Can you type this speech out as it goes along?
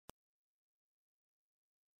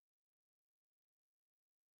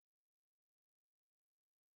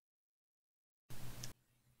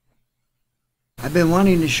I've been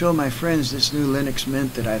wanting to show my friends this new Linux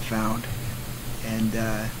Mint that I found, and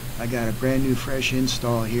I got a brand new fresh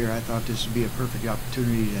install here. I thought this would be a perfect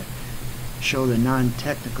opportunity to show the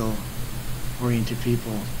non-technical oriented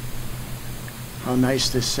people how nice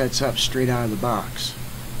this sets up straight out of the box.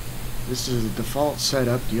 This is the default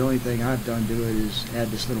setup. The only thing I've done to it is add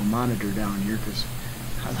this little monitor down here because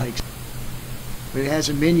I like it. But it has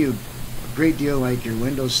a menu a great deal like your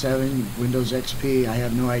Windows 7, Windows XP. I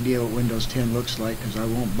have no idea what Windows 10 looks like because I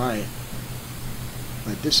won't buy it.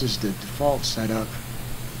 But this is the default setup.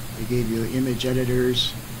 They gave you image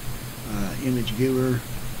editors, image viewer,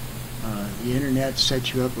 the internet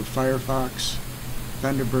sets you up with Firefox.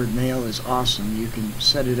 Thunderbird Mail is awesome. You can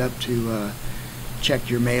set it up to check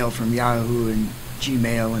your mail from Yahoo and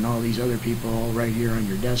Gmail and all these other people all right here on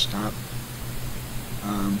your desktop.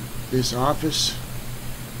 This Office,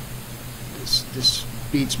 this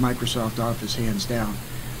beats Microsoft Office hands down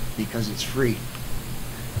because it's free.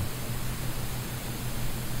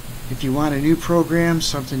 If you want a new program,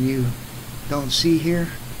 something you don't see here,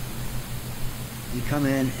 you come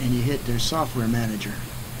in and you hit their software manager.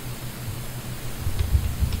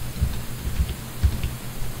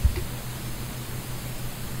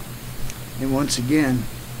 And once again,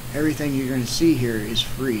 everything you're going to see here is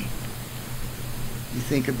free. You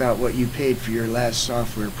think about what you paid for your last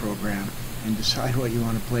software program and decide what you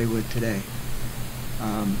want to play with today.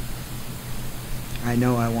 I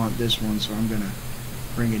know I want this one, so I'm going to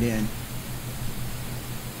bring it in.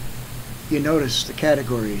 You notice the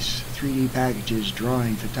categories: 3D packages,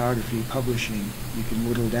 drawing, photography, publishing. You can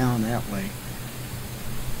whittle down that way.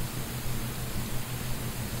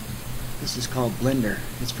 This is called Blender.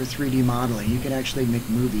 It's for 3D modeling. You can actually make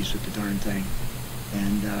movies with the darn thing.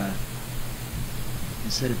 And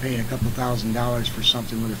instead of paying a couple $1,000s for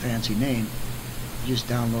something with a fancy name, you just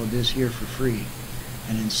download this here for free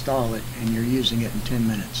and install it, and you're using it in 10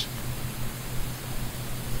 minutes.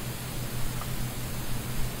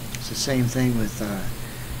 It's the same thing with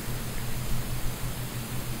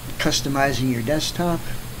customizing your desktop.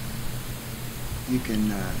 You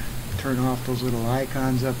can turn off those little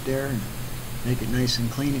icons up there and make it nice and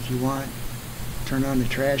clean if you want. Turn on the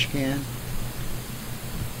trash can.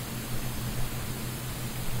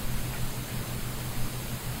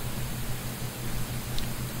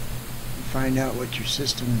 Find out what your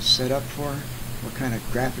system is set up for, what kind of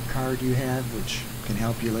graphic card you have, which can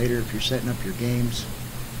help you later if you're setting up your games.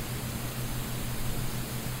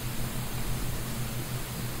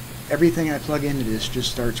 Everything I plug into this just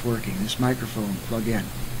starts working. This microphone, plug in.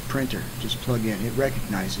 Printer, just plug in. It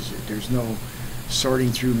recognizes it. There's no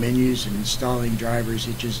sorting through menus and installing drivers.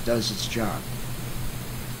 It just does its job.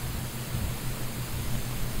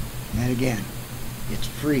 And again, it's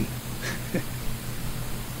free.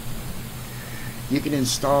 You can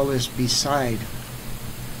install this beside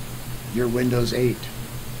your Windows 8,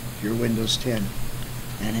 your Windows 10,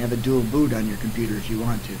 and have a dual boot on your computer if you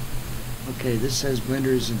want to. Okay, this says Blender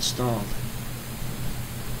is installed.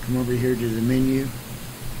 Come over here to the menu.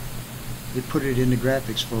 It put it in the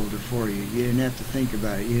graphics folder for you. You didn't have to think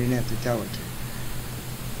about it. You didn't have to tell it to.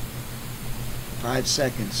 5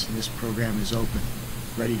 seconds and this program is open,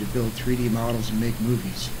 ready to build 3D models and make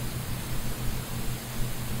movies.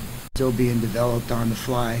 Still being developed on the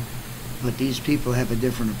fly, but these people have a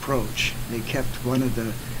different approach. They kept one of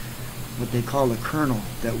the, what they call a kernel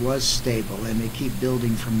that was stable, and they keep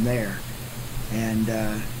building from there. And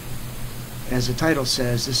as the title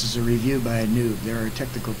says, this is a review by a noob. There are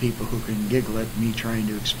technical people who can giggle at me trying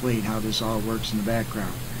to explain how this all works in the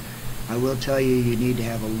background. I will tell you, you need to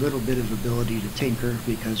have a little bit of ability to tinker,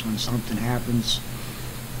 because when something happens,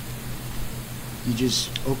 you just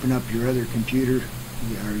open up your other computer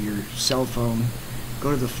or your cell phone, go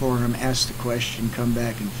to the forum, ask the question, come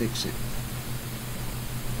back and fix it.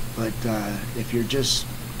 But if you're just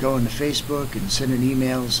going to Facebook and sending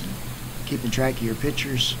emails and keeping track of your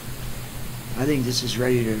pictures, I think this is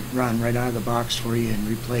ready to run right out of the box for you and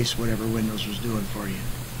replace whatever Windows was doing for you.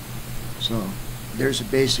 So there's a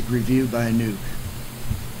basic review by a noob.